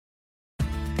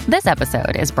This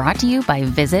episode is brought to you by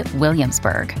Visit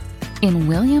Williamsburg. In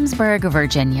Williamsburg,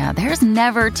 Virginia, there's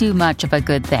never too much of a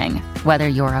good thing. Whether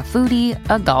you're a foodie,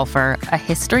 a golfer, a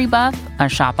history buff, a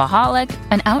shopaholic,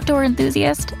 an outdoor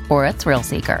enthusiast, or a thrill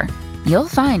seeker, you'll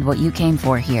find what you came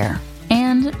for here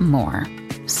and more.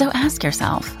 So ask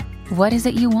yourself, what is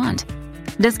it you want?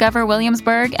 Discover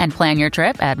Williamsburg and plan your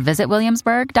trip at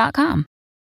visitwilliamsburg.com.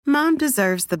 Mom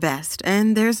deserves the best,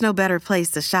 and there's no better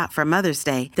place to shop for Mother's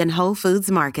Day than Whole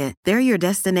Foods Market. They're your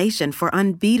destination for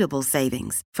unbeatable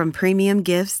savings, from premium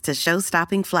gifts to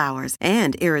show-stopping flowers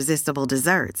and irresistible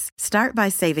desserts. Start by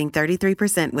saving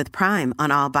 33% with Prime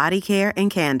on all body care and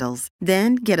candles.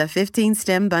 Then get a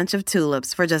 15-stem bunch of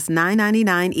tulips for just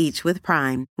 $9.99 each with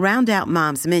Prime. Round out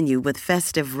Mom's menu with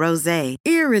festive rosé,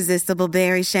 irresistible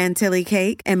berry chantilly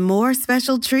cake, and more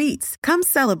special treats. Come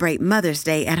celebrate Mother's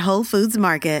Day at Whole Foods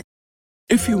Market.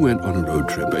 If you went on a road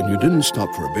trip and you didn't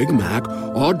stop for a Big Mac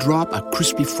or drop a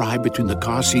crispy fry between the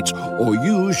car seats or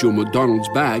use your McDonald's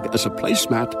bag as a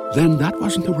placemat, then that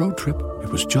wasn't a road trip. It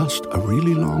was just a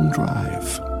really long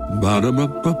drive.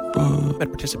 Ba-da-ba-ba-ba. At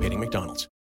participating McDonald's.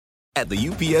 At the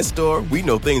UPS Store, we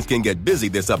know things can get busy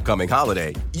this upcoming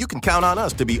holiday. You can count on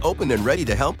us to be open and ready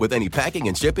to help with any packing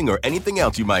and shipping or anything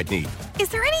else you might need. Is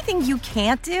there anything you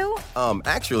can't do?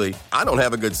 Actually, I don't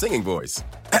have a good singing voice.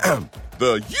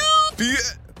 The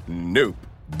UPS... Nope.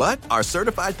 But our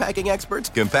certified packing experts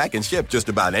can pack and ship just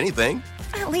about anything.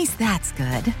 At least that's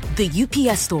good. The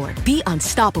UPS Store. Be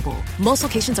unstoppable. Most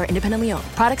locations are independently owned.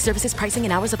 Product, services, pricing,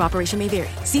 and hours of operation may vary.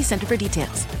 See Center for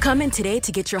details. Come in today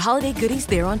to get your holiday goodies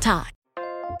there on time.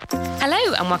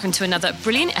 Hello and welcome to another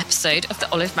brilliant episode of the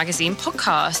Olive Magazine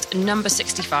podcast, number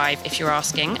 65 if you're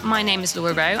asking. My name is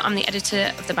Laura Rowe, I'm the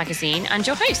editor of the magazine and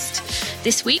your host.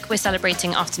 This week we're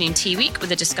celebrating Afternoon Tea Week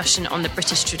with a discussion on the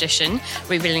British tradition,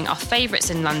 revealing our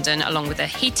favourites in London along with a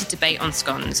heated debate on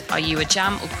scones. Are you a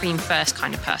jam or cream first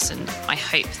kind of person? I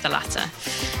hope the latter.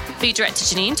 Food director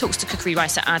Janine talks to cookery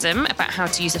writer Adam about how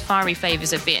to use the fiery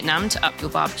flavours of Vietnam to up your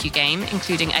barbecue game,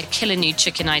 including a killer new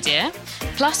chicken idea.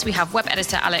 Plus, we have web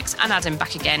editor Alex and Adam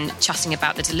back again, chatting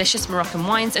about the delicious Moroccan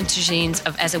wines and tagines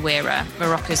of Essaouira,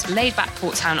 Morocco's laid-back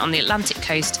port town on the Atlantic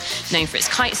coast, known for its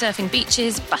kite-surfing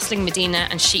beaches, bustling Medina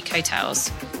and chic hotels.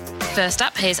 First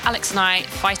up, here's Alex and I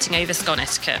fighting over scone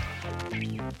etiquette.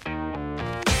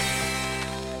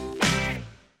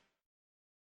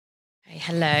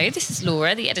 Hello, this is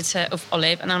Laura, the editor of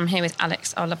Olive, and I'm here with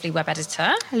Alex, our lovely web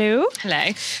editor. Hello.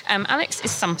 Hello. Alex is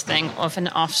something of an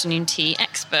afternoon tea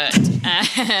expert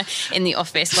in the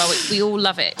office. Well, we all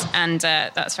love it, and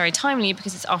that's very timely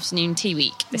because it's afternoon tea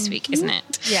week this week, isn't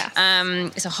it? Yeah.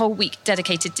 It's a whole week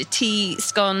dedicated to tea,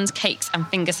 scones, cakes, and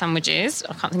finger sandwiches.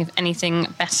 I can't think of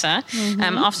anything better.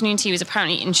 Afternoon tea was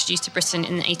apparently introduced to Britain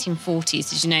in the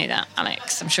 1840s. Did you know that,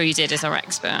 Alex? I'm sure you did as our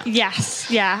expert. Yes,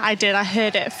 yeah, I did. I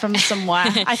heard it from somewhere.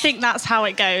 I think that's how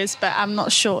it goes, but I'm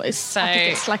not sure. I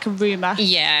think it's like a rumour.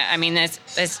 Yeah, I mean,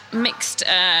 there's mixed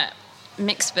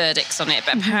verdicts on it,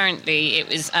 but apparently it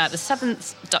was the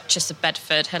 7th Duchess of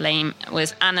Bedford. Her name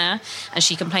was Anna, and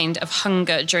she complained of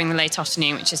hunger during the late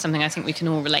afternoon, which is something I think we can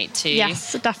all relate to.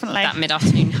 Yes, definitely. That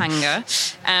mid-afternoon hunger.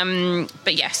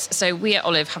 But yes, so we at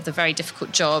Olive have the very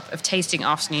difficult job of tasting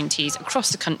afternoon teas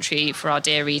across the country for our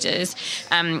dear readers.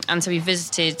 And so we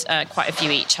visited quite a few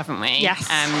each, haven't we? Yes.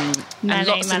 And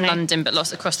lots in London, but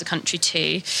lots across the country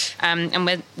too.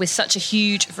 And with such a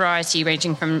huge variety,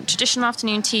 ranging from traditional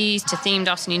afternoon teas to themed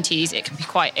afternoon teas, it can be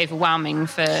quite overwhelming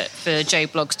for Joe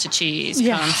Blogs to choose,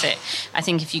 can't it? I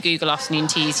think if you Google afternoon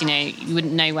teas, you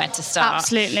wouldn't know where to start.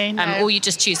 Absolutely, no. Or you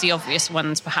just choose the obvious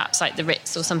ones, perhaps like the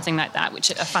Ritz or something like that, which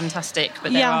are fantastic,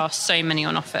 but there are so many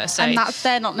on offer. So, and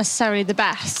they're not necessarily the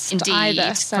best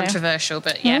either. So. Controversial,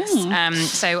 but yes.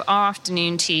 So our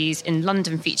afternoon teas in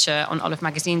London feature on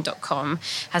olivemagazine.com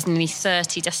has nearly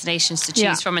 30 destinations to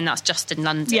choose from, and that's just in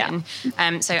London.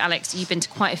 Yeah. So Alex, you've been to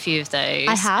quite a few of those.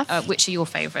 I have. Which are your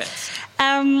favourites?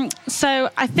 So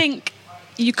I think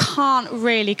you can't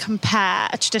really compare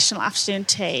a traditional afternoon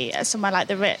tea at somewhere like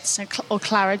the Ritz or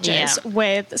Claridge's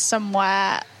with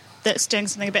somewhere that's doing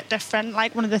something a bit different,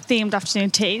 like one of the themed afternoon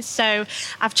teas. So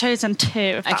I've chosen two,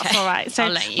 if that's all right.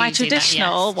 So my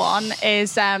traditional one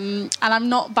is, and I'm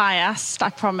not biased, I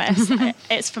promise,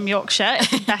 it's from Yorkshire, it's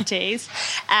from Betty's.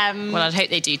 Well, I'd hope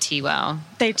they do tea well.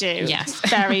 They do. Yes.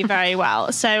 Very, very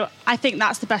well. So I think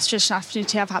that's the best traditional afternoon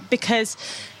tea I've had, because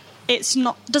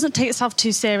doesn't take itself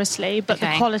too seriously, but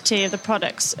the quality of the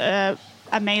products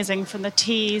amazing from the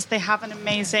teas. They have an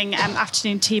amazing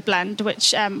afternoon tea blend,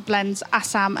 which blends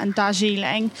Assam and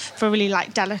Darjeeling for a really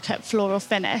delicate floral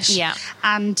finish. Yeah.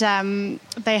 And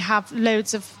they have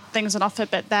loads of things on offer,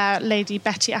 but their Lady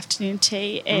Betty afternoon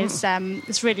tea is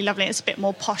it's really lovely. It's a bit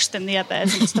more posh than the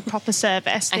others, and it's the proper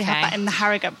service. They have that in the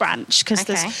Harrogate branch because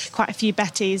there's quite a few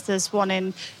Bettys. There's one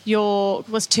in York,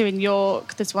 was 2 in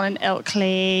York, there's one in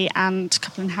Ilkley and a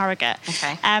couple in Harrogate.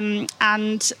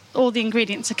 And all the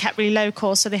ingredients are kept really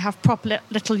local, so they have proper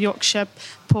little Yorkshire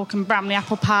pork and Bramley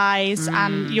apple pies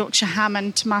and Yorkshire ham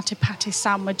and tomato patty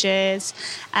sandwiches,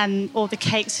 and all the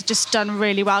cakes are just done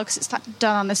really well because it's like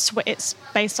done on it's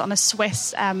based on a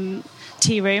Swiss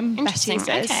tea room. Betty's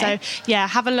is. So yeah,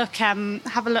 have a look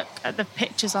at the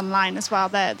pictures online as well.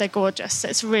 They're gorgeous. So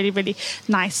it's a really, really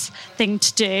nice thing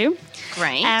to do.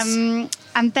 Great. And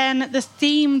then the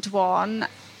themed one,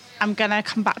 I'm going to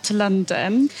come back to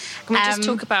London. Can we just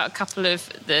talk about a couple of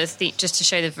just to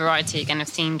show the variety again of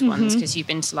themed ones, because you've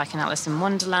been to like an Alice in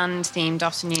Wonderland themed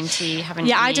afternoon tea, haven't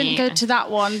you? Yeah, I didn't go to that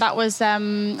one. That was, I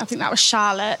think that was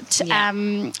Charlotte. Yeah.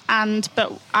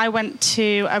 But I went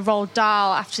to a Roald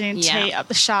Dahl afternoon tea at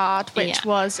the Shard, which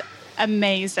was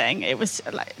amazing. It was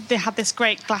like they had this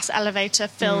great glass elevator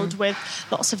filled with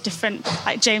lots of different,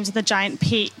 like James and the Giant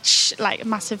Peach, like a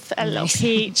massive little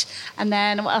peach. And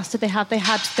then what else did they have? They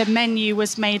had the menu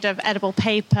was made of edible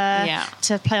paper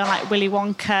to play on like Willy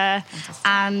Wonka.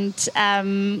 And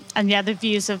the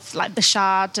views of like the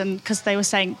Shard, and because they were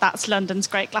saying that's London's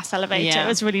great glass elevator. It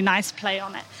was a really nice play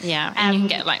on it. And you can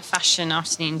get like fashion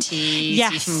afternoon teas.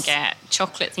 You can get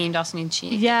chocolate themed afternoon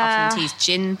teas. Afternoon teas,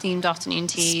 gin themed afternoon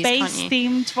teas.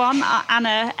 Space-themed one.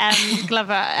 Anna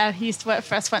Glover, who used to work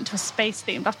for us, went to a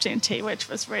space-themed afternoon tea, which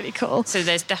was really cool. So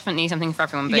there's definitely something for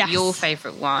everyone, but your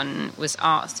favourite one was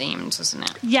art-themed, wasn't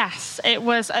it? Yes, it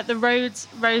was at the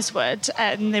Rosewood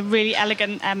in the really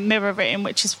elegant mirror room,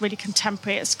 which is really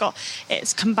contemporary.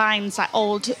 It combines like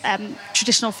old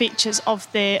traditional features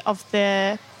of the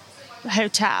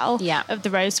hotel of the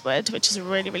Rosewood, which is a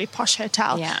really, really posh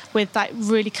hotel, with like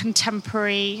really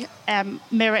contemporary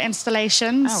mirror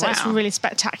installations. So it's really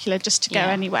spectacular just to go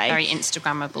anyway. Very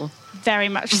Instagrammable. Very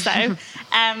much so.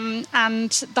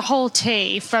 And the whole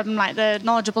tea, from like the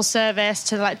knowledgeable service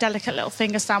to like delicate little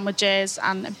finger sandwiches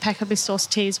and impeccably sourced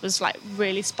teas, was like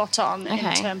really spot on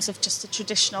in terms of just the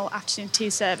traditional afternoon tea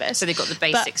service. So they got the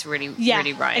basics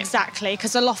really right. Exactly,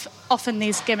 because often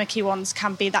these gimmicky ones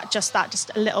can be just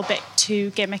a little bit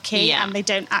too gimmicky, and they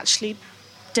don't actually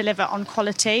deliver on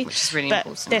quality. Which is really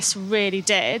important. But this really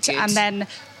did. Good. And then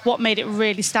what made it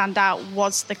really stand out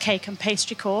was the cake and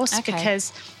pastry course,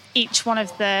 because each one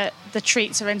of the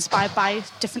treats are inspired by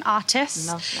different artists.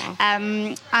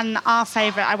 Lovely. And our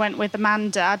favourite, I went with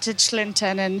Amanda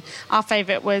Diglinton, and our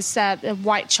favourite was the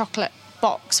white chocolate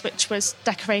box, which was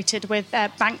decorated with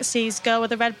Banksy's Girl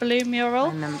with the Red Balloon mural. I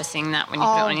remember seeing that when you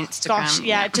put it on Instagram.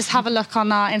 Gosh, just have a look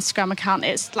on our Instagram account.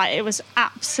 It was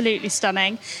absolutely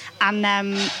stunning, and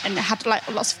it had like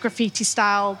lots of graffiti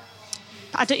style.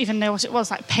 I don't even know what it was,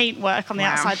 like paintwork on the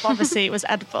outside, but obviously it was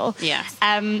edible.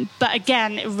 But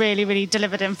again, it really, really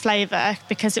delivered in flavour,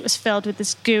 because it was filled with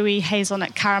this gooey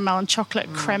hazelnut caramel and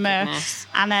chocolate crema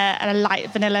and a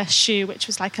light vanilla choux, which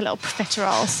was like a little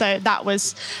profiterole. So that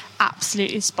was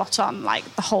absolutely spot on, like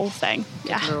the whole thing.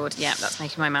 Good Lord, that's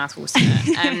making my mouth water.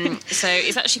 So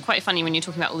it's actually quite funny when you're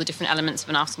talking about all the different elements of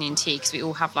an afternoon tea, because we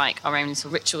all have like our own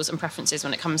little rituals and preferences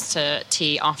when it comes to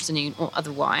tea, afternoon or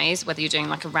otherwise, whether you're doing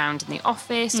like a round in the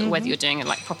office or whether you're doing a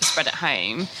like proper spread at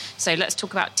home. So let's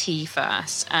talk about tea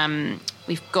first.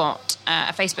 We've got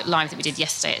a Facebook Live that we did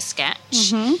yesterday at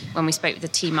Sketch when we spoke with the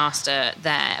tea master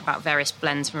there about various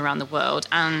blends from around the world,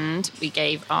 and we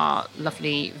gave our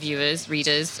lovely viewers,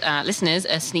 readers, listeners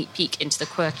a sneak peek into the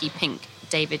quirky pink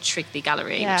David Shrigley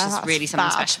gallery, which is really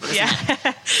something special, isn't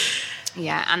it?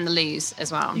 And the loos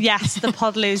as well. Yes, the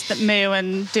pod loos that moo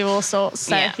and do all sorts.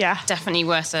 So, definitely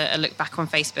worth a look back on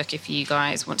Facebook if you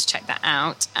guys want to check that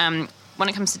out. When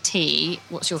it comes to tea,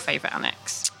 what's your favourite,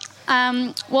 Alex?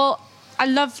 Well, I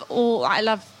love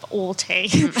all tea,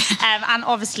 and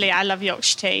obviously I love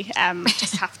Yorkshire tea.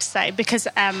 Just have to say, because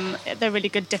they're really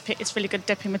good dipping. It's really good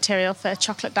dipping material for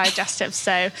chocolate digestive.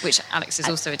 So, which Alex is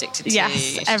also addicted to.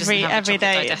 Yes, every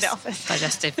day at the office.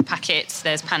 Digestive packets.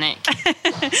 There's panic.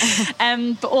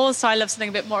 But also I love something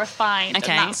a bit more refined, and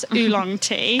that's oolong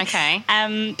tea.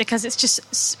 Because it's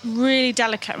just really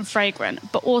delicate and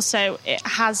fragrant, but also it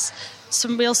has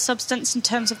some real substance in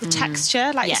terms of the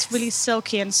texture, it's really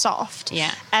silky and soft,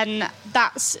 and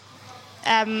that's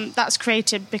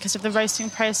created because of the roasting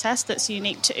process that's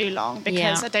unique to oolong,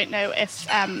 because I don't know if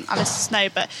listeners know,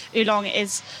 but oolong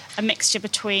is a mixture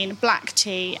between black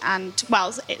tea and,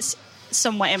 well, it's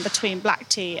somewhere in between black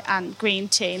tea and green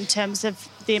tea in terms of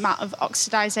the amount of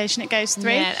oxidization it goes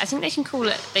through. I think they can call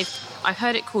it, I've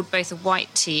heard it called both a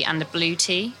white tea and a blue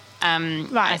tea.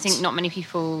 I think not many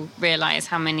people realise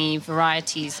how many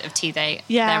varieties of tea there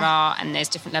are, and there's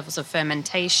different levels of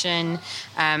fermentation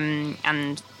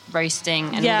and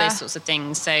roasting and all those sorts of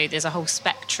things. So there's a whole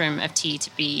spectrum of tea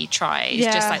to be tried,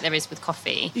 just like there is with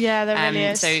coffee. Yeah, there really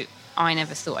is. So I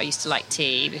never thought I used to like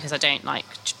tea because I don't like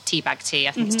tea bag tea.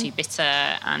 I think it's too bitter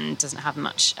and doesn't have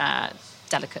much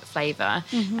delicate flavour.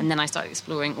 And then I started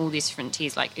exploring all these different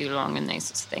teas like oolong and those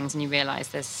sorts of things, and you realise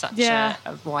there's such a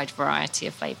wide variety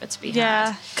of flavour to be had.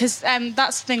 Yeah, because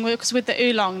that's the thing, because with the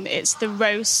oolong, it's the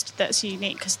roast that's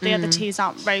unique, because the other teas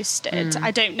aren't roasted.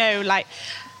 I don't know, like,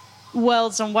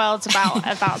 worlds and worlds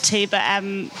about tea, but I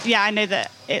know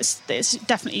that it's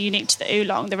definitely unique to the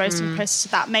oolong. The roasting process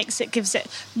of that gives it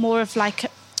more of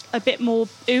like a bit more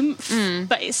oomph,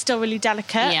 but it's still really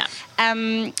delicate.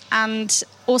 And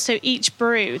also each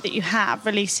brew that you have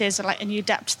releases like a new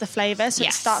depth to the flavour. So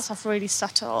it starts off really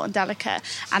subtle and delicate,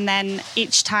 and then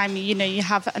each time you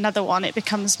have another one, it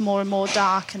becomes more and more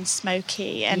dark and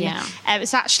smoky. And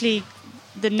it's actually,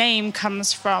 the name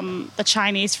comes from the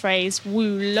Chinese phrase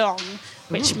 "wu long,"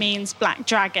 which means black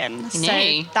dragon. So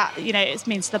that it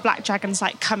means the black dragon's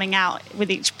like coming out with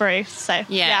each brew. So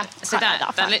so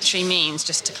that literally means,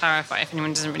 just to clarify, if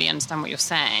anyone doesn't really understand what you're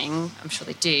saying, I'm sure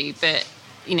they do, but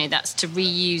that's to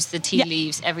reuse the tea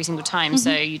leaves every single time.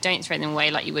 So you don't throw them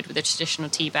away like you would with a traditional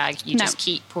tea bag. You just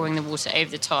keep pouring the water over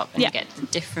the top, and you get the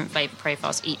different flavour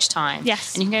profiles each time.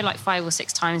 Yes. And you can go like 5 or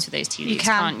 6 times with those tea leaves,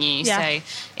 can't you? Yeah. So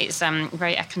it's a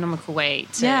very economical way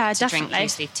to drink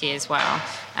loose leaf tea as well.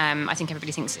 I think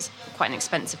everybody thinks it's quite an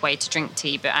expensive way to drink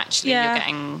tea, but actually you're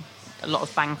getting a lot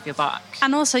of bang for your buck.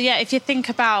 And also, if you think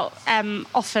about,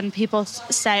 often people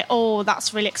say, oh,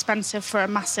 that's really expensive for a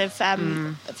massive,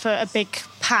 for a big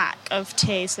pack of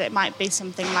tea, so it might be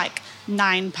something like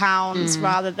 £9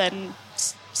 rather than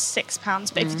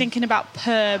 £6. But if you're thinking about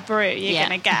per brew you're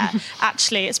going to get,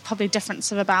 actually it's probably a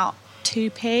difference of about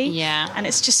 2p. And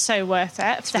it's just so worth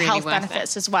it for the health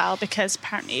benefits as well, because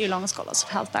apparently oolong's got lots of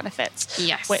health benefits,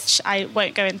 which I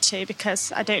won't go into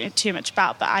because I don't know too much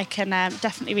about, but I can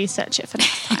definitely research it for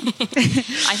next time.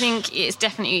 I think it's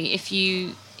definitely, if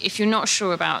you're not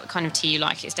sure about the kind of tea you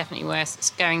like, it's definitely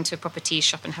worth going to a proper tea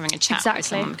shop and having a chat with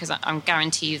someone, because I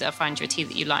guarantee you they'll find you a tea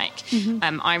that you like.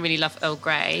 I really love Earl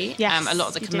Grey. A lot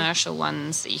of the commercial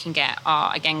ones that you can get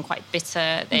are, again, quite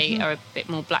bitter. They are a bit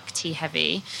more black tea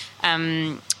heavy.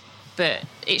 But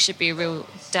it should be a real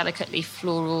delicately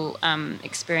floral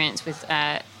experience with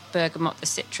bergamot, the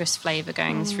citrus flavour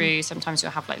going through. Sometimes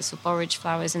you'll have like little borage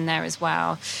flowers in there as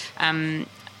well. And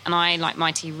I like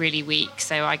my tea really weak,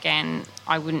 so again,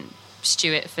 I wouldn't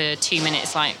stew it for 2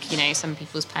 minutes like, some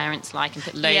people's parents like, and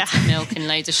put loads of milk and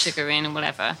loads of sugar in and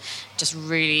whatever. Just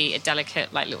really a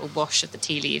delicate, like, little wash of the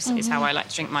tea leaves is how I like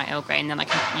to drink my Earl Grey, and then I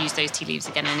can use those tea leaves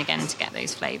again and again to get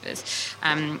those flavours.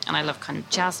 And I love kind of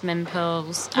jasmine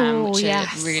pearls, which are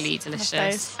really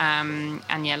delicious. And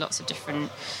lots of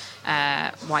different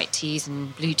white teas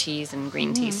and blue teas and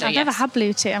green teas. So I've never had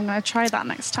blue tea. I'm going to try that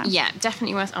next time. Yeah,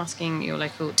 definitely worth asking your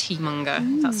local tea monger,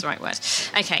 if that's the right word.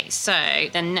 Okay, so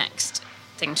the next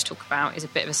thing to talk about is a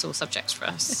bit of a sore subject for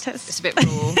us. It's a bit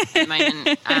raw at the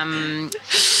moment.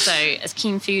 So as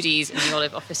keen foodies in the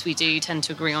Olive office, we do tend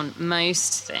to agree on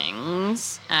most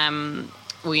things.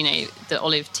 The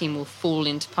Olive team will fall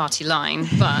into party line,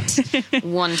 but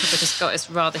one topic has got us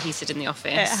rather heated in the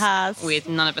office. It has. With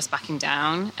none of us backing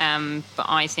down. But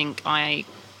I think I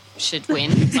should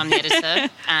win, because I'm the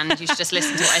editor, and you should just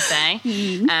listen to what I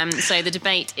say. So the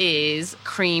debate is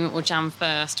cream or jam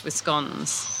first with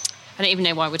scones. I don't even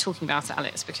know why we're talking about it,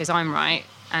 Alex, because I'm right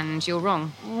and you're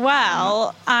wrong.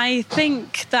 Well, I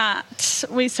think that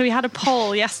we had a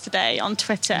poll yesterday on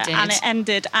Twitter, and it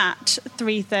ended at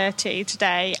 3:30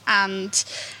 today, and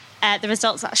the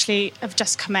results actually have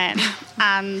just come in,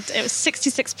 and it was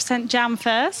 66% jam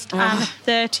first and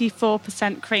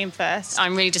 34% cream first.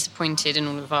 I'm really disappointed in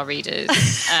all of our readers.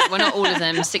 Well, not all of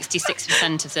them,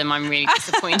 66% of them. I'm really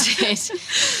disappointed.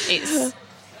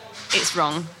 It's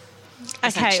wrong.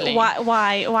 Okay,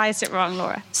 why is it wrong,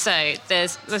 Laura? So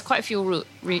there's quite a few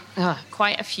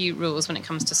rules when it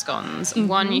comes to scones.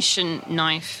 One, you shouldn't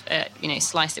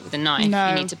slice it with a knife. No.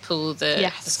 You need to pull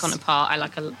the scone apart. I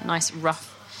like a nice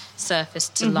rough surface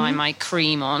to lie my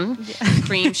cream on.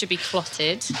 Cream should be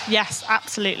clotted. Yes,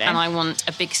 absolutely. And I want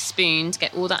a big spoon to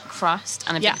get all that crust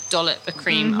and a big dollop of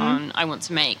cream on. I want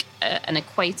to make an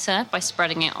equator by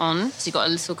spreading it on. So you've got a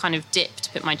little kind of dip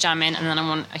to put my jam in, and then I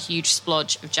want a huge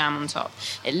splodge of jam on top.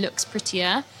 It looks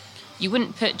prettier. You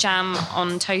wouldn't put jam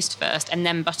on toast first and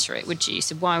then butter it, would you?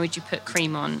 So why would you put put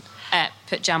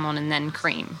jam on and then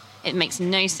cream? It makes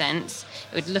no sense.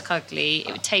 It would look ugly.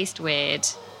 It would taste weird.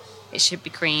 it should be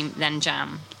cream, then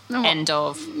jam. End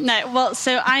of. No, well,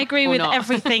 so I agree with not.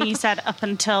 everything you said up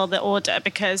until the order,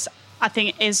 because I think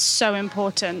it is so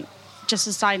important, just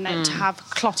a side note, to have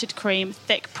clotted cream,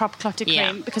 thick, proper clotted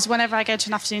cream, because whenever I go to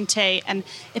an afternoon tea, and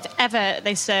if ever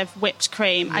they serve whipped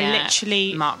cream, I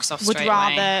literally would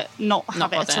rather not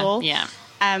have it at all. Yeah.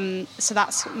 So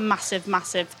that's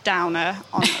massive downer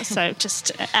on. So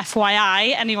just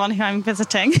FYI, anyone who I'm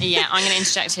visiting. Yeah, I'm going to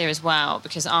interject here as well,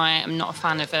 because I am not a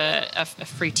fan of a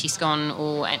fruity scone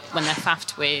or when they're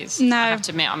faffed with. No. I have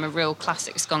to admit, I'm a real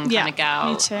classic scone kind of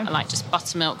gal. Me too. I like just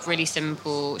buttermilk, really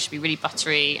simple. It should be really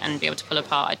buttery and be able to pull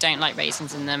apart. I don't like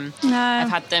raisins in them. No. I've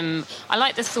had them. I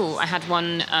like the thought. I had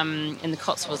one in the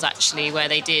Cotswolds actually, where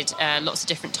they did lots of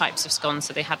different types of scones.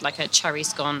 So they had like a cherry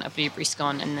scone, a blueberry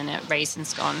scone, and then a raisin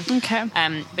scone. Okay.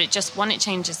 But it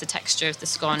changes the texture of the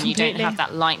scone. Completely. You don't have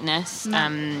that lightness,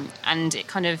 and it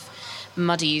kind of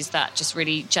muddies that just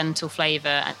really gentle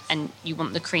flavour, and you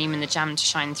want the cream and the jam to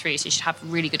shine through, so you should have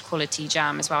really good quality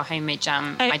jam as well, homemade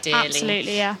jam, ideally.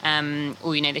 Absolutely, yeah.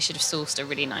 Or, they should have sourced a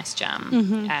really nice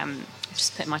jam.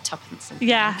 Just put my tuppence in.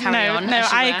 Yeah, carry on. No,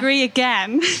 I agree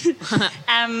again.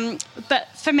 But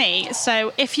for me,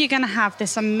 so if you're going to have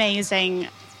this amazing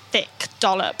thick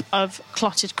dollop of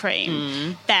clotted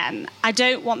cream, then I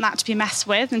don't want that to be messed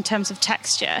with in terms of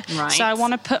texture. Right. So I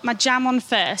want to put my jam on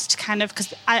first, kind of,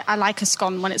 because I like a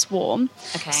scone when it's warm.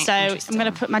 Okay. So I'm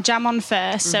going to put my jam on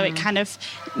first, so it kind of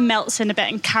melts in a bit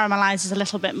and caramelizes a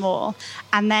little bit more.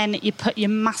 And then you put your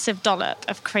massive dollop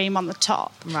of cream on the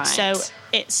top. Right. So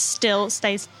it still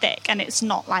stays thick and it's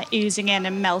not like oozing in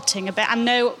and melting a bit. I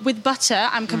know with butter,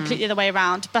 I'm completely the way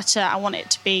around. Butter, I want it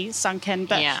to be sunk in,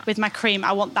 but with my cream,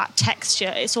 I want that texture.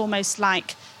 It's almost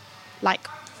like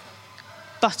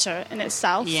butter in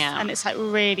itself, and it's like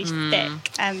really thick,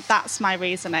 and that's my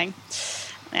reasoning.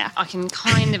 Yeah, I can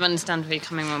kind of understand where you're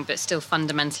coming from, but still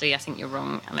fundamentally I think you're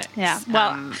wrong, Alex. Yeah,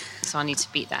 well, so I need to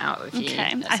beat that out of you.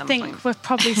 Okay, I think we're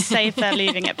probably safer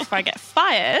leaving it before I get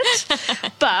fired.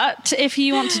 But if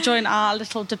you want to join our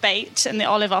little debate in the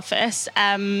Olive office,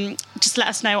 just let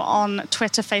us know on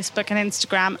Twitter, Facebook and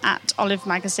Instagram at Olive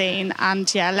Magazine,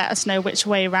 and let us know which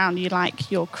way around you like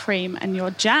your cream and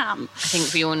your jam. I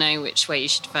think we all know which way you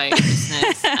should vote,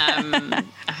 listeners. I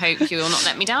hope you will not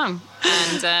let me down.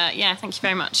 And thank you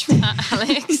very much for that,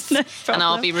 Alex. No problem. And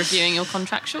I'll be reviewing your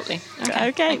contract shortly.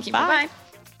 Okay, thank you. bye. Bye.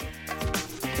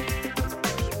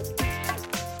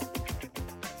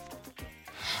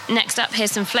 Next up,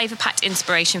 here's some flavour-packed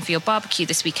inspiration for your barbecue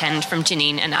this weekend from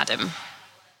Janine and Adam.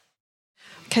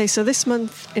 Okay, so this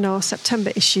month in our September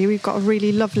issue, we've got a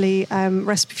really lovely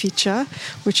recipe feature,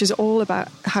 which is all about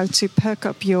how to perk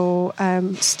up your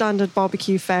standard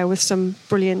barbecue fare with some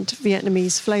brilliant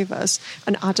Vietnamese flavours.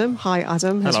 And Adam, hi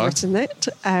Adam, has written it.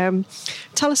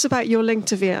 Tell us about your link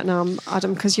to Vietnam,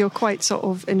 Adam, because you're quite sort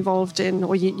of involved in,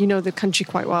 or you know the country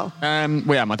quite well.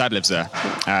 My dad lives there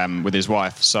with his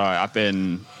wife, so I've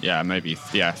been, maybe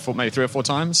 3 or 4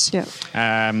 times. Yeah.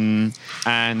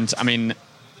 And I mean,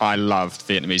 I love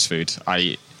Vietnamese food.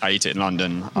 I eat it in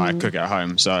London. I cook it at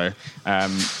home. So, I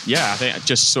think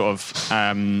just sort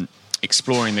of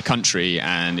exploring the country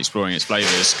and exploring its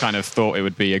flavours, kind of thought it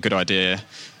would be a good idea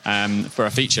for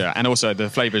a feature. And also the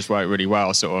flavours work really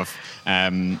well, sort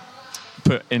of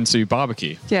put into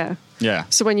barbecue. Yeah. Yeah.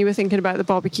 So when you were thinking about the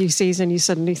barbecue season, you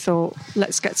suddenly thought,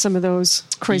 let's get some of those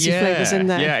crazy flavours in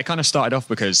there. Yeah, it kind of started off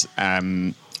because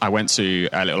I went to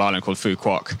a little island called Phu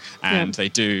Quoc, and they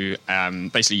do,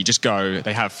 basically you just go,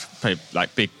 they have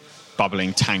like big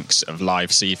bubbling tanks of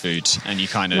live seafood, and you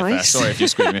kind of, sorry if you're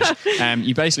squeamish,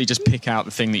 you basically just pick out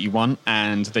the thing that you want,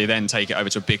 and they then take it over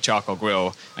to a big charcoal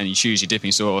grill, and you choose your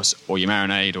dipping sauce or your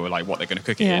marinade or like what they're going to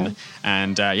cook it in,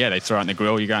 and they throw it in the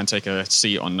grill. You go and take a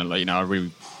seat on a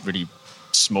really, really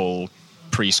small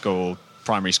preschool,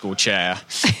 primary school chair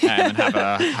and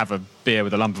have a beer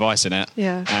with a lump of ice in it,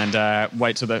 and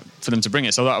wait for them to bring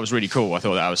it. So that was really cool. I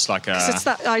thought that was like because it's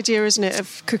that idea, isn't it,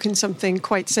 of cooking something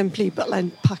quite simply but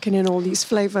then packing in all these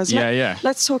flavours.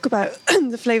 Let's talk about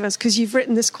the flavours, because you've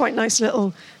written this quite nice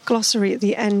little glossary at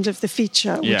the end of the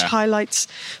feature which highlights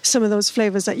some of those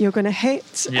flavours that you're going to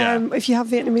hate if you have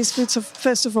Vietnamese food. So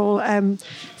first of all,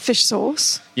 fish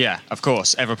sauce. Yeah, of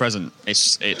course, ever present.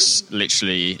 It's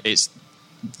literally, it's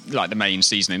like the main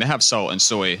seasoning. They have salt and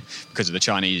soy because of the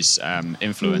Chinese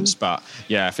influence, but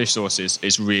yeah, fish sauce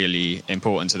is really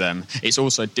important to them. It's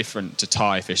also different to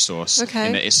Thai fish sauce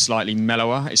in that it's slightly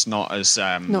mellower. It's not as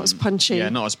punchy. Yeah,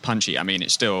 not as punchy. I mean,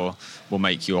 it still will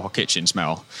make your kitchen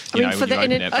smell. For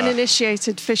the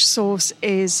uninitiated, fish sauce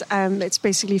is it's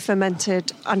basically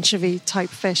fermented anchovy type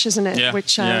fish, isn't it? Yeah.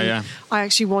 Which I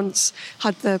actually once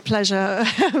had the pleasure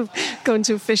of going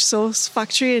to a fish sauce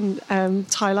factory in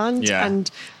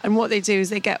Thailand, and what they do is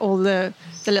they get all the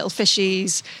little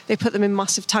fishies, they put them in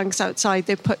massive tanks outside,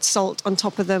 they put salt on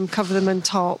top of them, cover them on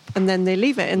top, and then they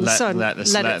leave it in the sun, let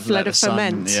it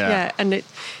ferment. And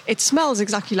it smells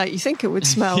exactly like you think it would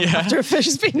smell after a fish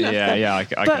has been there. I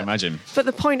can imagine. But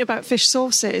the point about fish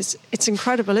sauce is it's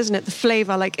incredible, isn't it? The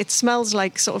flavour, like it smells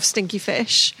like sort of stinky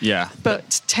fish,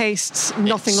 but tastes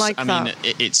nothing like that. I mean,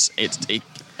 it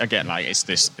again, like it's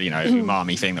this,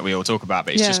 umami thing that we all talk about,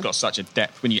 but it's just got such a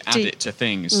depth when you add it to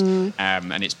things,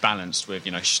 and it's balanced with,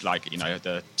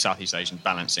 the Southeast Asian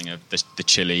balancing of the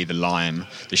chili, the lime,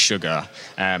 the sugar.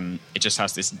 It just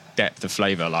has this depth of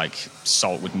flavour like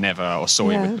salt would never, or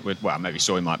soy would, well, maybe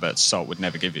soy might, but salt would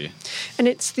never give you. And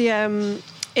it's the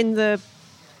in the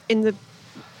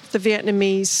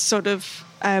Vietnamese sort of.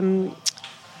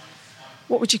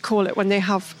 What would you call it when they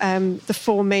have the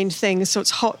four main things? So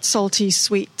it's hot, salty,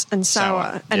 sweet, and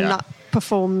sour, and that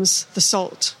performs the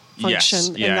salt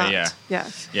function.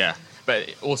 Yeah.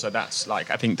 But also, that's like,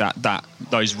 I think that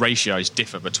those ratios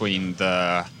differ between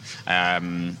the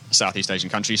Southeast Asian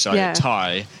countries. So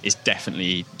Thai is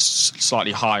definitely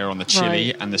slightly higher on the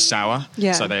chili and the sour.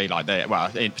 Yeah. So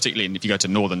particularly if you go to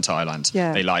northern Thailand,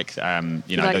 they like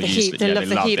they love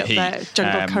the heat up there,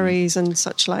 jungle curries and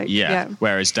such like. Yeah.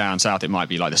 Whereas down south, it might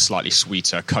be like the slightly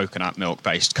sweeter coconut milk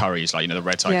based curries, like the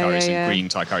red Thai curries and green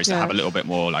Thai curries that have a little bit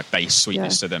more like base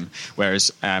sweetness to them.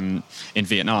 Whereas in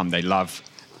Vietnam, they love.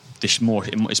 It's more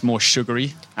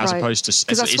sugary as opposed to...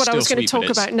 Because that's what I was going to talk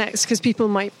about next, because people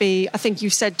might be... I think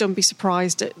you said don't be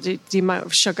surprised at the amount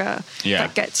of sugar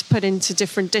that gets put into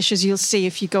different dishes. You'll see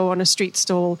if you go on a street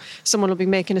stall, someone will be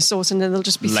making a sauce and then they'll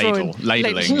just be labeling.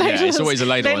 It's always a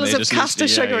ladle. Ladles of castor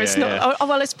sugar. It's not... Oh,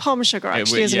 well, it's palm sugar,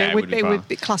 actually, isn't it? It would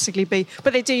classically be.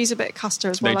 But they do use a bit of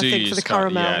castor as well, I think, for the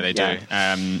caramel. Yeah, they do.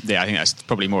 I think that's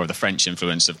probably more of the French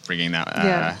influence of bringing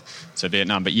that to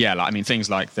Vietnam. But things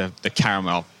like the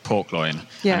caramel pork loin.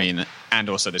 I mean, and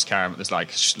also there's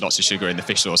like lots of sugar in the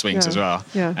fish sauce wings as well.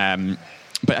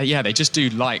 But they just do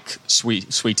like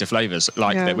sweeter flavours.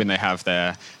 Like when they have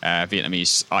their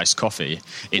Vietnamese iced coffee,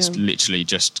 it's literally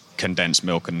just condensed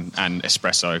milk and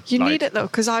espresso. You need it though,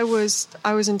 because I was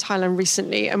in Thailand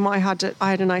recently, and I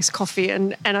had a nice coffee,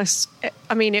 and I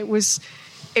mean it was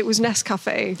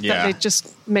Nescafe that they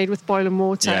just made with boiling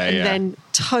water, and then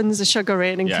tons of sugar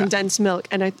in and condensed milk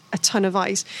and a ton of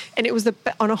ice. And it was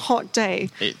on a hot day.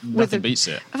 Nothing beats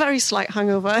it. A very slight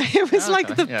hangover. It was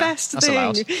the best thing.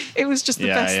 Allowed. It was just the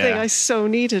best thing. I so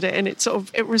needed it, and it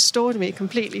restored me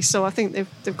completely. So I think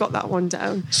they've got that one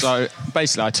down. So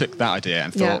basically, I took that idea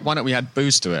and thought, why don't we add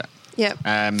booze to it? Yeah.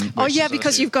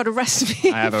 Because you've got a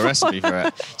recipe. I have a recipe for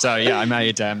it. So I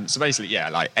made. So basically,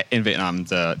 like in Vietnam,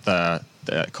 the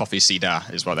coffee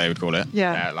sida is what they would call it.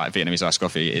 Yeah. Like Vietnamese iced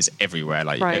coffee is everywhere.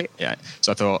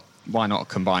 So I thought, why not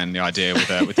combine the idea with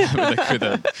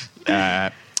a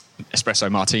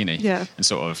espresso martini? Yeah. And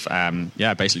sort of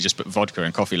basically just put vodka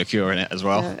and coffee liqueur in it as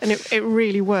well. Yeah. And it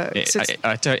really works.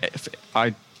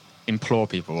 I implore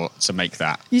people to make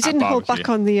that. You didn't hold back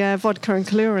on the vodka and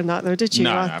Kahlua in that, though, did you?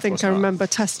 No, I think I remember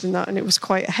testing that, and it was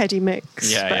quite a heady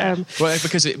mix. Well,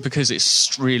 because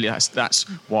it's really that's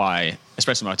why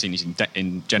espresso martinis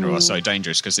in general are so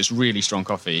dangerous, because it's really strong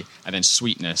coffee and then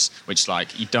sweetness, which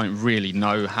you don't really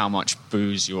know how much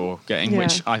booze you're getting,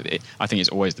 which I think is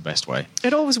always the best way.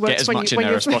 It always works Get as much in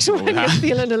there as possible. When you're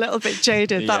feeling a little bit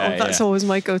jaded. That's always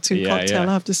my go-to cocktail,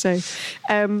 I have to say.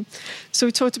 So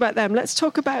we talked about them. Let's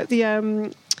talk about the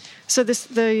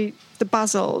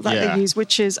basil that they use,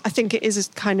 which is, I think it is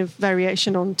a kind of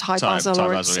variation on Thai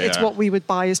basil, it's what we would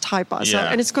buy as Thai basil,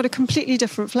 and it's got a completely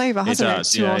different flavour, hasn't it,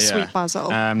 to our sweet basil.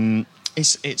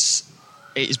 It's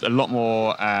a lot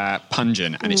more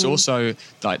pungent, and it's also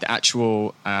like the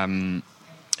actual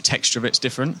texture of it's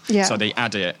different. So they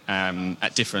add it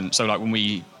at different. So like when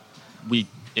we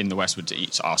in the West would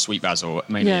eat our sweet basil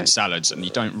mainly in salads, and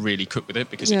you don't really cook with it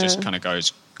because it just kind of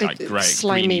goes like grey,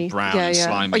 slimy, greeny, brown,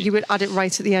 slimy. Or you would add it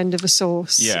right at the end of a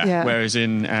sauce. Whereas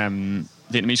in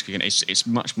Vietnamese cooking, it's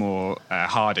much more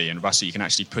hardy and rusty. You can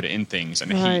actually put it in things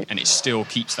and the heat, and it still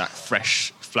keeps that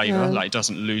fresh flavour. Like it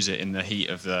doesn't lose it in the heat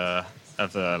of the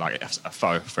a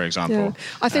pho, for example. Yeah.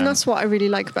 I think that's what I really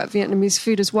like about Vietnamese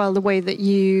food as well. The way that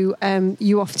you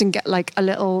often get like a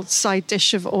little side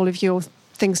dish of all of your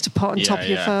things to put on top of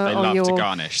your pho. They love to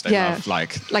garnish. They love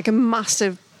like a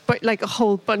massive, but like a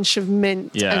whole bunch of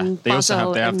mint. Yeah, and they also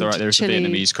basil have there's a chili.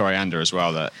 Vietnamese coriander as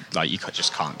well that like you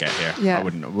just can't get here. Yeah. I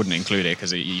wouldn't include it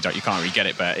because you can't really get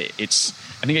it, but I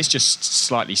think it's just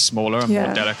slightly smaller and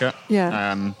more delicate.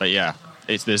 Yeah. But yeah,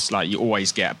 there's like you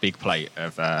always get a big plate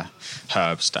of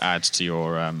herbs to add to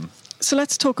your. So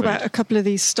let's talk about a couple of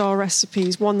these star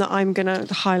recipes. One that I'm going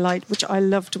to highlight, which I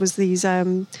loved, was these,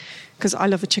 because I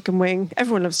love a chicken wing.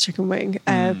 Everyone loves chicken wing.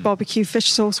 Barbecue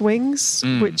fish sauce wings,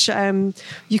 which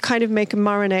you kind of make a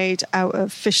marinade out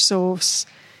of fish sauce,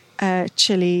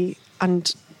 chili,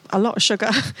 and a lot of sugar.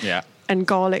 Yeah. And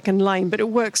garlic and lime, but it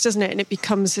works, doesn't it? And it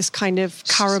becomes this kind of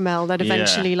caramel that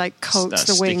eventually like coats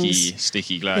the wings.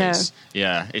 Sticky glaze.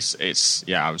 Yeah, it's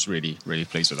I was really, really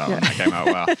pleased with that one. That came out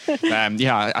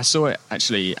well. I saw it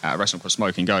actually at a restaurant called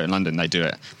Smoke and Go in London. They do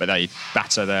it, but they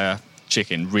batter their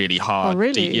chicken really hard. Oh,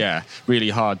 really? Really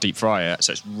hard, deep fry it,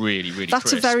 so it's really, really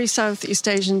That's crisp. a very Southeast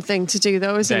Asian thing to do,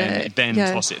 though, isn't it? Then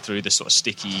toss it through this sort of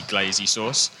sticky, glazy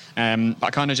sauce. But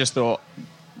I kind of just thought,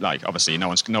 like, obviously, no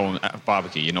one at a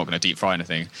barbecue, you're not going to deep fry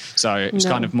anything. So it was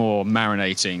kind of more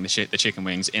marinating the chicken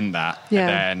wings in that,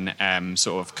 and then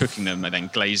sort of cooking them and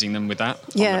then glazing them with that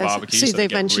on the barbecue. So they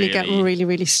eventually get really,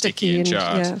 really sticky and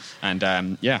charred.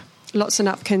 And lots of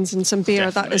napkins and some beer.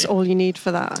 Definitely. That is all you need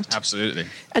for that. Absolutely.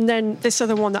 And then this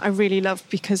other one that I really love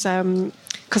because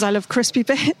I love crispy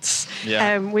bits,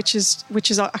 which is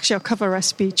actually our cover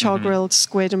recipe: char-grilled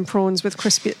squid and prawns with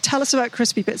crispy. Tell us about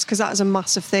crispy bits, because that is a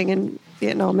massive thing in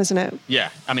Vietnam, isn't it? Yeah,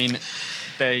 I mean,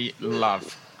 they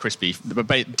love crispy, but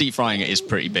deep frying it is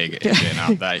pretty big in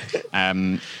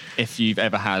Vietnam. If you've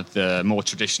ever had the more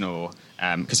traditional,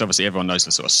 because obviously everyone knows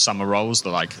the sort of summer rolls, the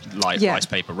like light rice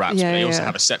paper wraps, but they also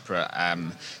have a separate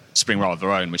spring roll of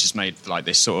their own, which is made like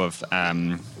this sort of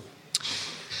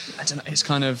I don't know, it's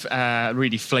kind of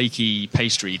really flaky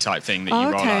pastry type thing that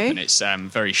you roll up, and it's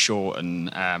very short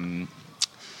and.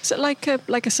 Is it like a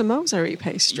samosa-y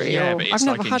pastry? Yeah, but it's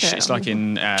I've never had it. It's like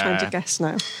in trying to guess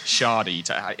now. Shardy.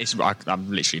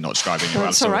 I'm literally not describing it well.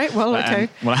 That's all right. Well, okay.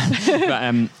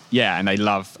 And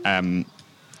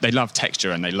they love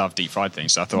texture and they love deep fried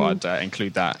things. So I thought I'd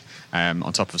include that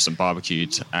on top of some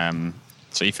barbecued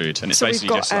seafood, and it's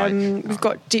basically we've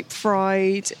got deep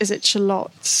fried. Is it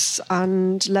shallots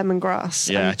and lemongrass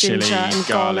and ginger chili, and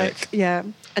garlic? Yeah,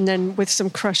 and then with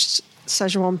some crushed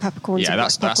Szechuan peppercorns. Yeah,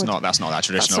 that's not that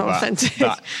traditional. That's not authentic.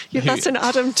 That's an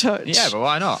Adam touch. Yeah, but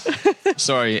why not?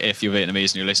 Sorry if you're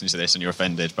Vietnamese and you're listening to this and you're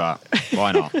offended, but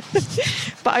why not?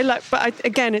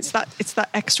 Again, it's that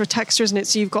extra texture, isn't it?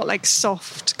 So you've got like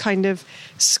soft kind of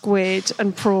squid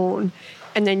and prawn.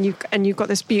 And then you've got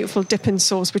this beautiful dipping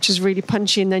sauce, which is really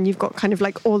punchy, and then you've got kind of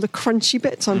like all the crunchy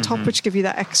bits on top, which give you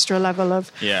that extra level of.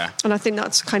 Yeah. And I think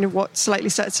that's kind of what slightly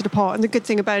sets it apart. And the good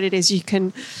thing about it is you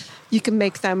can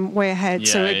make them way ahead.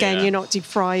 So again, you're not deep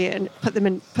fry it and put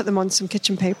them on some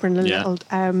kitchen paper in a little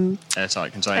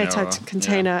airtight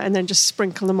container, and then just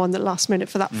sprinkle them on the last minute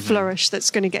for that flourish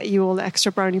that's going to get you all the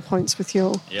extra brownie points with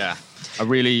your. Yeah. A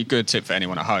really good tip for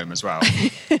anyone at home as well.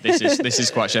 This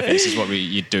is quite chefy. This is what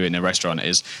you do in a restaurant.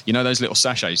 Is those little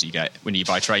sachets you get when you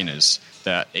buy trainers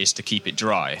that is to keep it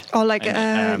dry. Oh, like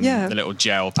the little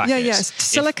gel packets. Yeah,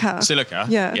 silica.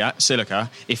 Silica.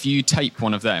 If you tape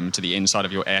one of them to the inside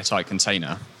of your airtight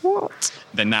container. What?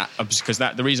 Then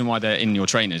the reason why they're in your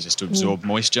trainers is to absorb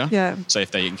moisture. Yeah. So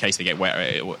in case they get wet,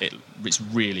 it's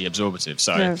really absorbative.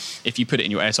 So if you put it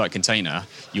in your airtight container,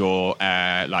 your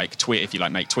if you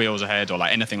make twirls ahead or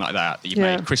like anything like that you've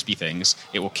made crispy things,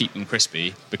 it will keep them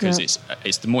crispy because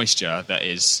it's the moisture that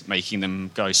is making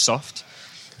them go soft.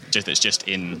 That's just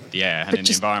in the air and in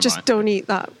the environment. Just don't eat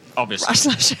that.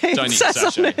 Obviously, don't eat the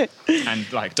sachet,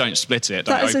 and don't split it,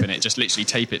 don't open it. Just literally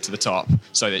tape it to the top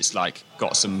so that it's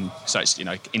got some, so it's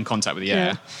in contact with the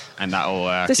air, and that'll.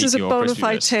 This keep is a your bona crispy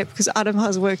fide bits. tip because Adam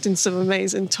has worked in some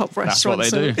amazing top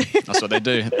restaurants. That's what they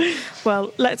do.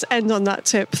 Well, let's end on that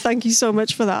tip. Thank you so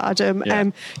much for that, Adam.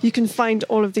 Yeah. You can find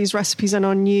all of these recipes in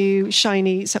our new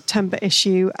shiny September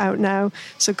issue out now.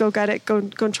 So go get it. Go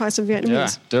and try some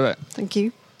Vietnamese. Yeah, do it. Thank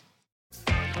you.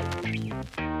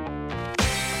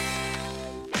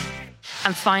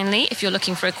 And finally, if you're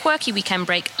looking for a quirky weekend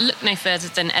break, look no further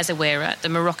than Essaouira, the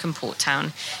Moroccan port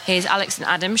town. Here's Alex and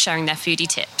Adam sharing their foodie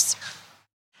tips.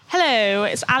 Hello,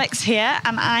 it's Alex here,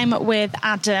 and I'm with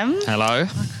Adam. Hello.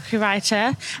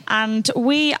 Writer, and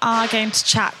we are going to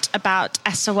chat about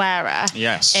Essaouira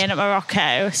in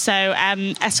Morocco. So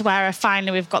Essaouira,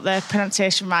 finally we've got the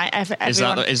pronunciation right. Is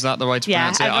that the way to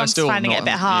pronounce it? I'm still finding it a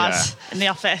bit hard in the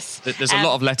office. There's a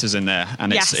lot of letters in there,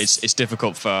 and it's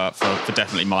difficult for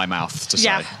definitely my mouth to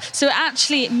say. So it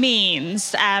actually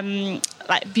means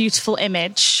like beautiful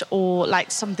image, or like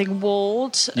something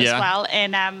walled as well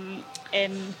in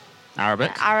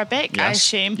Arabic, I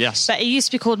assume. Yes. But it used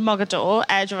to be called Mogador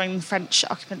during the French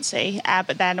occupancy.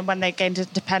 But then when they gained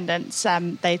independence,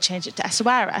 they changed it to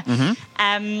Essaouira.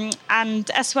 And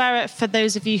Essaouira, for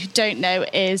those of you who don't know,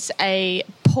 is a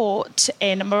port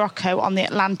in Morocco on the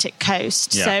Atlantic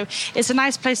coast. So it's a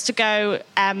nice place to go.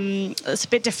 It's a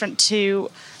bit different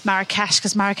to Marrakesh,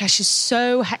 because Marrakesh is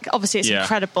so obviously it's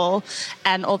incredible,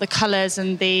 and all the colours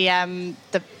and the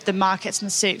markets and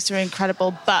the souks are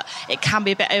incredible, but it can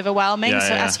be a bit overwhelming.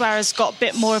 Essaouira's got a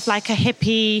bit more of like a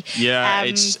hippie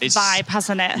it's vibe,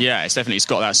 hasn't it? Yeah, it's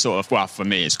got that sort of, well, for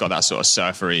me, it's got that sort of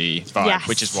surfery vibe,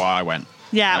 which is why I went.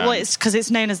 Yeah, well, it's because it's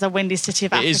known as the Windy City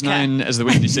of Africa. It is known as the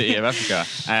Windy City of Africa.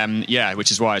 Which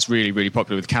is why it's really, really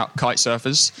popular with kite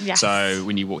surfers. Yes. So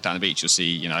when you walk down the beach, you'll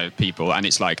see, people, and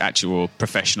it's like actual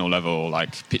professional level.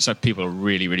 So people are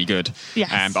really, really good.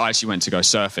 Yes. But I actually went to go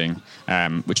surfing,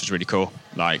 which was really cool.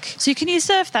 So can you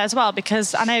surf there as well?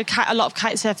 Because I know a lot of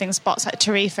kite surfing spots like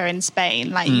Tarifa in Spain,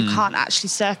 you can't actually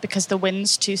surf because the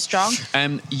wind's too strong.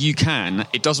 You can.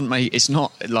 It doesn't make. It's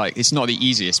not the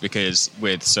easiest, because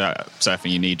with surfing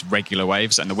you need regular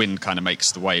waves, and the wind kind of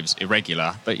makes the waves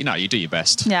irregular. But you do your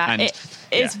best. Yeah. And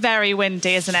it's very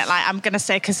windy, isn't it? I'm going to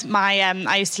say, because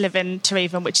I used to live in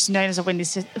Tarifa, which is known as the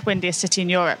windiest city in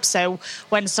Europe. So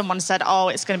when someone said, "Oh,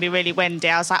 it's going to be really windy,"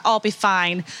 I was like, "I'll be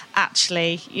fine."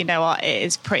 Actually, you know what? It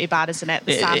is pretty bad, isn't it?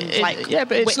 The sand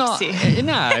but it's not.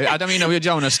 No, I don't mean we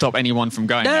don't want to stop anyone from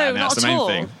going there. That's the main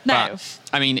thing. No. But,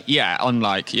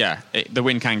 the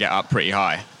wind can get up pretty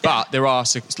high. But there are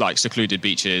secluded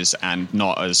beaches and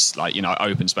not as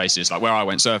open spaces. Like where I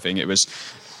went surfing,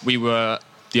 we were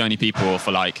the only people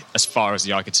for as far as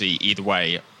the eye could see either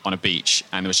way on a beach,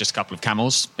 and there was just a couple of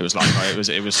camels. It was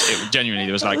genuinely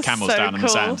there was camels down in the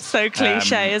sand. So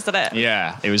cliche, isn't it?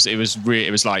 Yeah, it was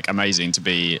amazing to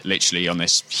be literally on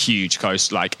this huge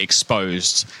coast,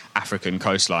 exposed African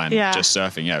coastline, just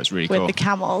surfing. Yeah, it was really cool. With the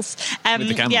camels. With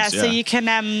the camels, so you can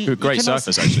who are great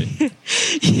surfers actually.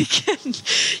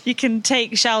 you can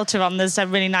take shelter on. There's a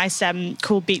really nice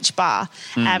cool beach bar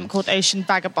called Ocean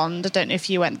Vagabond. I don't know if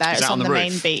you went there. Is it's on the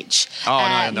main beach.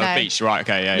 Oh no, beach, right?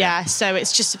 Okay, yeah. So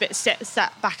it's just a bit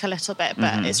set back a little bit,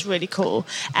 but it's really cool.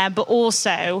 But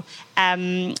also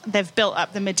they've built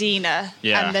up the Medina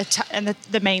and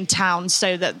the main town,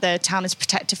 so that the town is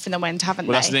protected from the wind, haven't they?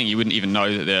 Well, that's the thing. You wouldn't even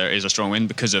know that there is a strong wind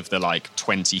because of the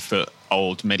 20-foot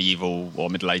old medieval or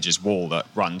Middle Ages wall that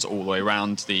runs all the way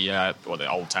around the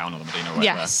old town or the Medina or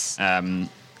whatever.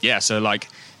 Yes. So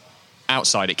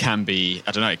outside it can be,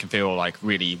 I don't know, it can feel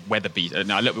really a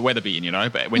little bit weather beaten,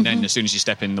 but when then as soon as you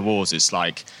step in the walls, it's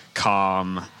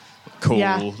calm,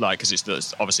 cool, because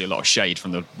there's obviously a lot of shade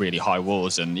from the really high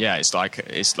walls, and it's like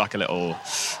a little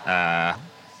I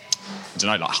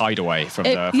don't know, hideaway from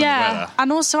the weather.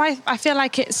 And also I feel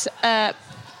like it's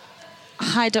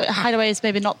hideaway is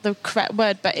maybe not the correct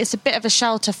word, but it's a bit of a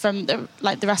shelter from the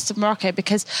rest of Morocco,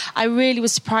 because I really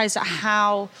was surprised at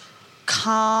how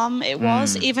calm it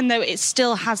was, even though it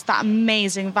still has that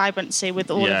amazing vibrancy with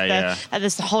all of the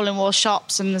there's the hole-in-wall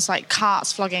shops, and there's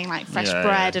carts flogging fresh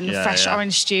bread and fresh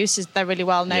orange juice. They're really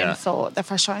well known for their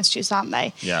fresh orange juice, aren't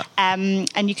they?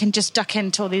 And you can just duck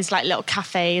into all these little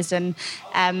cafes, and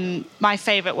my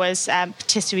favourite was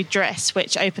Patisserie Driss,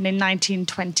 which opened in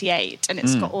 1928, and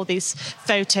it's got all these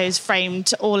photos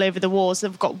framed all over the walls.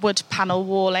 They've got wood panel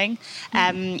walling,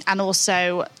 and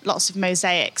also lots of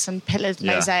mosaics and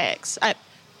mosaiced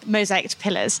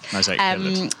pillars.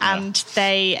 And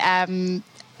they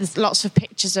there's lots of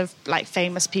pictures of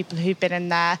famous people who've been in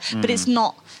there, but it's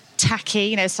not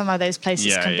tacky. Some of those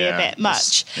places can be a bit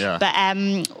much. But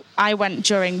I went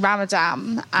during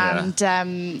Ramadan,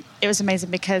 and it was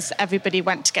amazing because everybody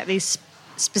went to get these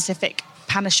specific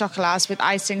pain au chocolats with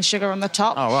icing sugar on the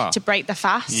top to break the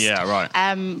fast. Yeah,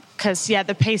 right. Because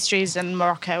the pastries in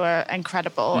Morocco are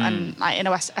incredible, and in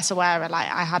Essaouira,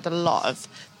 I had a lot of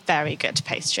very good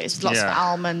pastries, lots of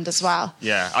almond as well.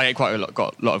 Yeah, I ate got a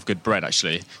lot of good bread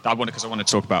actually. Because I want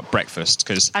to talk about breakfast,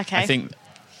 because I think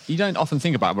you don't often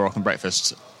think about Moroccan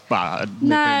breakfast Well,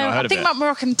 No, not heard I think of it. about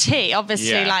Moroccan tea,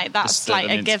 obviously, like that's like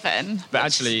a given. But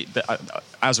actually,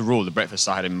 as a rule, the breakfasts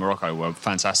I had in Morocco were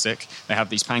fantastic. They have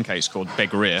these pancakes called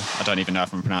begrir. I don't even know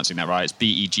if I'm pronouncing that right. It's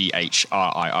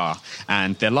Beghirir.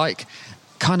 And they're like,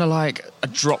 kind of like a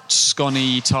dropped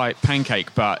scone type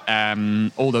pancake, but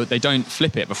although they don't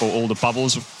flip it before all the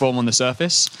bubbles form on the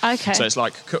surface. Okay. So it's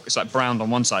like browned on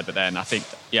one side, but then I think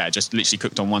just literally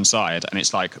cooked on one side, and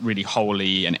it's like really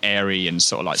holy and airy and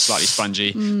sort of like slightly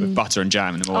spongy with butter and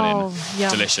jam in the morning. Oh, yeah.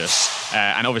 Delicious.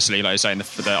 And obviously, like I was saying,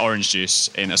 the orange juice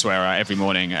in Aswera every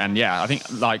morning. And I think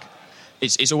like.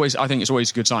 It's always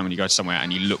a good time when you go to somewhere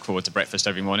and you look forward to breakfast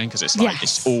every morning, because it's like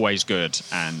it's always good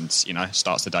and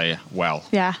starts the day well.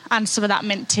 Yeah, and some of that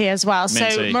mint tea as well.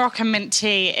 Mint so tea. Moroccan mint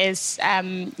tea is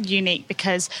unique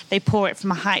because they pour it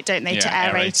from a height, don't they, to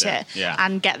aerate it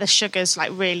and get the sugars like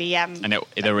really and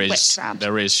there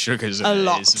is sugars in a it,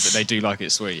 lot, but they do like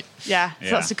it sweet. Yeah,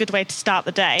 so that's a good way to start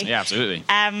the day. Yeah, absolutely.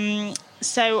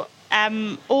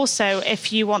 Also,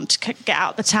 if you want to get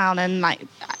out the town and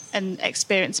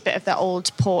experience a bit of the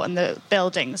old port and the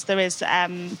buildings, there is a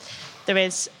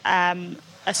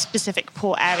specific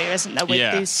port area, isn't there,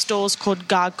 with these stores called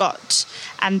gargotes,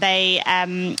 and they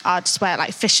are just where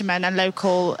like fishermen and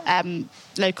local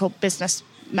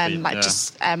businessmen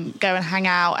just go and hang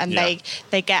out, and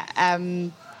they get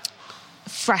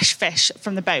fresh fish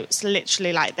from the boats,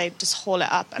 literally, like they just haul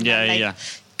it up and then they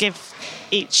give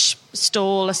each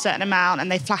stall a certain amount, and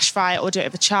they flash fry it or do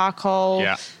it with charcoal.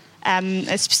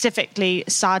 Specifically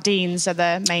sardines are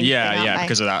the main thing, aren't they?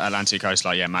 Because of that Atlantic coast,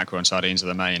 mackerel and sardines are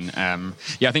the main.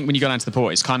 I think when you go down to the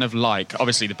port, it's kind of like,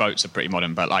 obviously the boats are pretty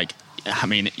modern, but like, I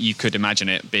mean, you could imagine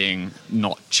it being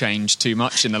not changed too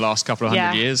much in the last couple of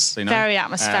hundred years. Very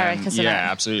atmospheric, isn't it?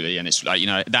 Yeah, absolutely. And it's like,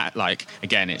 that, like,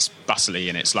 again, it's bustly,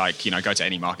 and it's like, go to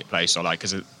any marketplace, or like,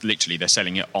 because literally they're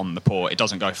selling it on the port. It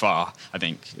doesn't go far. I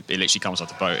think it literally comes off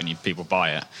the boat and people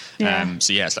buy it. It's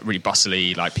like really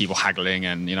bustly, like people haggling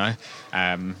and,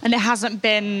 and it hasn't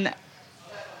been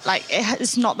like,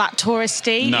 it's not that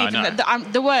touristy. No.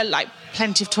 There were like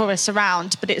plenty of tourists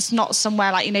around, but it's not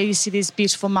somewhere like, you see these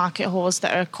beautiful market halls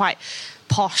that are quite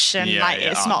posh, and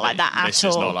it's not like that at all. It's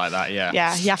not like that,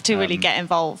 Yeah, you have to really get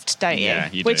involved, don't you? Yeah,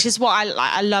 you Which do. is what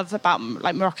I love about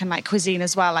like Moroccan like cuisine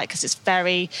as well, like, because it's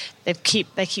very, they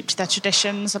keep to their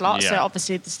traditions a lot. So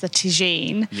obviously there's the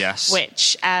tagine,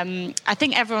 which I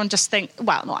think everyone just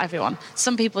not everyone,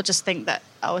 some people just think that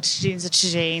a tagine's a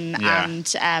tagine,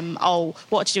 and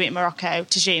what do you eat in Morocco?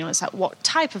 Tagine. It's like, what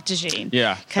type of tagine?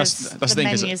 Yeah, because the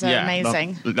menus are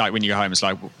amazing. Like when you go home, it's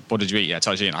like, what did you eat? Yeah,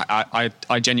 tagine.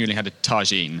 I genuinely had a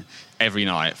tagine every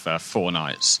night for 4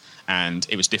 nights, and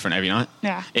it was different every night.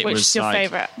 Yeah, which is your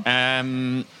favourite?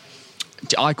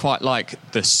 I quite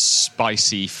like the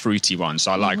spicy, fruity ones.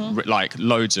 So I like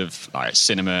loads of like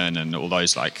cinnamon and all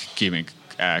those like cumin,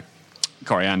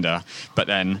 coriander, but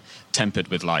then tempered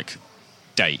with like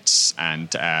dates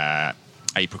and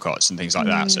apricots and things like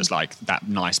that. So it's like that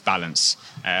nice balance.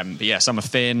 But some are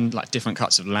thin, like different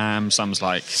cuts of lamb. Some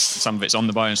of it's on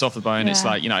the bone, it's off the bone. It's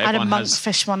like, I had a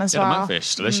monkfish one as well.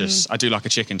 Monkfish, delicious. I do like a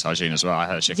chicken tagine as well. I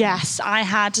had a chicken. Yes, I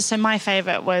had. So my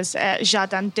favourite was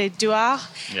Jardin des Douars.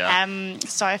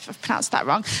 Sorry if I've pronounced that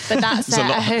wrong, but that's there's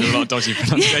a lot of dodgy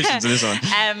pronunciations in this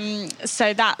one.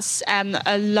 So that's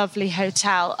a lovely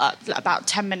hotel, about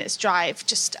 10 minutes drive,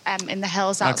 just in the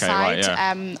hills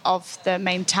outside of the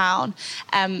main town.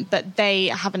 But they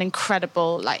have an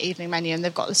incredible like evening menu, and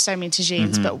they've got so many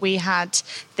tagines. But we had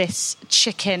this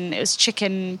chicken. It was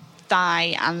chicken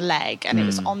thigh and leg, and it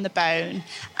was on the bone,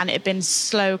 and it had been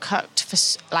slow cooked for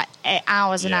like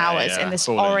hours and hours in this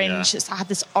orange. It had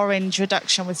this orange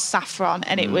reduction with saffron,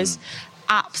 and it was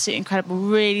absolutely incredible.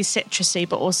 Really citrusy,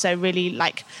 but also really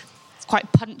like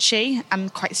quite punchy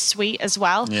and quite sweet as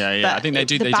well. But I think they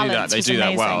do that. They do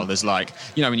that well. There's like,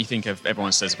 when you think of,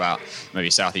 everyone says about maybe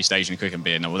Southeast Asian cooking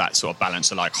being all that sort of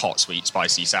balance of like hot, sweet,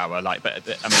 spicy, sour. Like, but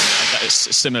I mean,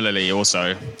 it's similarly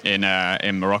also in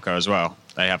Morocco as well.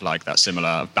 They have like that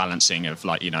similar balancing of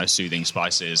like, soothing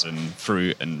spices and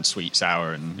fruit and sweet,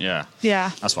 sour, and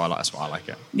that's why I like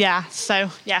it. Yeah. So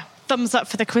thumbs up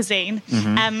for the cuisine.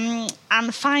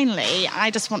 And finally,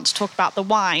 I just want to talk about the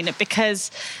wine,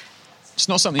 because it's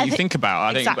not something you think about.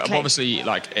 I think, exactly. Obviously,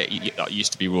 like it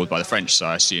used to be ruled by the French, so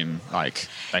I assume like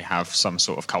they have some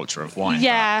sort of culture of wine.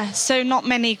 Yeah, so not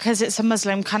many, because it's a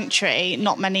Muslim country.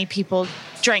 Not many people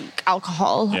drink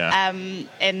alcohol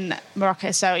in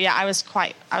Morocco. So yeah, I was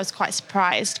quite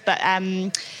surprised. But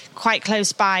quite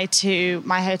close by to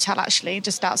my hotel, actually,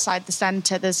 just outside the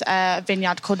centre, there's a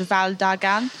vineyard called Val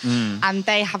d'Argan, and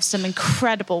they have some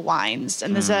incredible wines.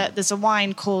 And there's a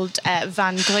wine called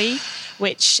Vin Gris,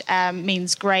 which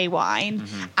means grey wine.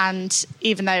 And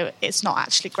even though it's not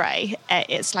actually grey,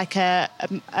 it's like a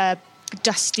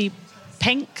dusty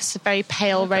pink. It's a very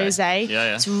pale rosé.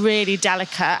 It's really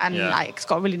delicate and like it's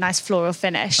got a really nice floral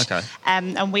finish.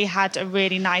 And we had a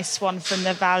really nice one from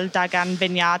the Val d'Argan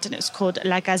vineyard, and it was called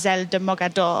La Gazelle de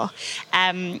Mogador,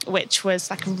 which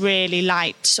was like a really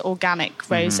light organic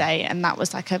rosé, and that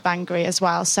was like a Vin Gris as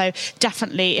well. So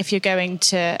definitely, if you're going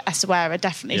to Essaouira,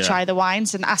 definitely try the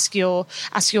wines and ask your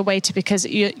waiter, because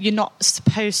you're not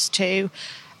supposed to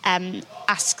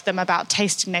ask them about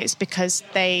tasting notes, because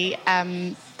they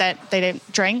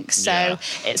don't drink, so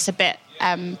it's a bit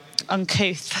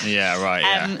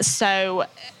uncouth. So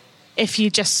if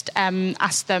you just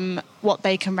ask them what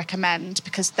they can recommend,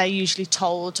 because they're usually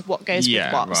told what goes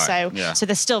with what, so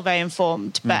they're still very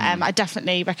informed. But I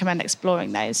definitely recommend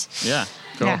exploring those.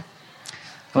 Cool.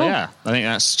 Well, yeah, I think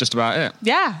that's just about it.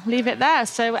 Yeah, leave it there.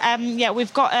 So,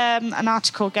 we've got an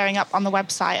article going up on the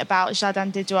website about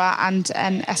Jardin des Doigts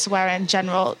and Essaouira in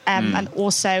general, and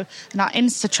also in our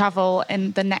Insta travel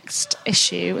in the next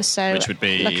issue. So, which would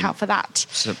be look out for that.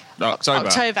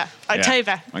 October.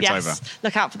 Yes,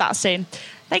 look out for that soon.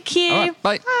 Thank you. All right,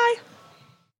 bye. Bye.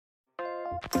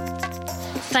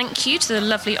 Thank you to the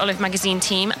lovely Olive Magazine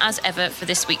team, as ever, for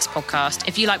this week's podcast.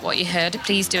 If you like what you heard,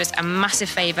 please do us a massive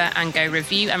favour and go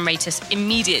review and rate us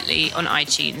immediately on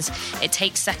iTunes. It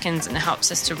takes seconds and it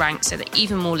helps us to rank so that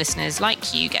even more listeners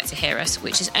like you get to hear us,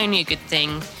 which is only a good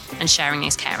thing, and sharing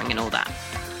is caring and all that.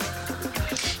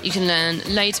 You can learn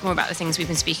loads more about the things we've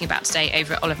been speaking about today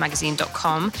over at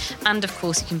olivemagazine.com. And of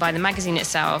course, you can buy the magazine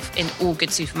itself in all good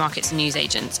supermarkets and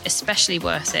newsagents. Especially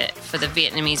worth it for the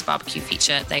Vietnamese barbecue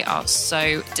feature. They are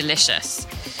so delicious.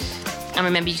 And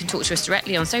remember, you can talk to us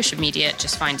directly on social media.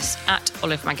 Just find us at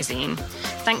Olive Magazine.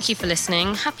 Thank you for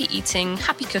listening. Happy eating,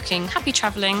 happy cooking, happy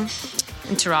travelling.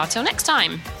 And ta-ra till next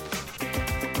time.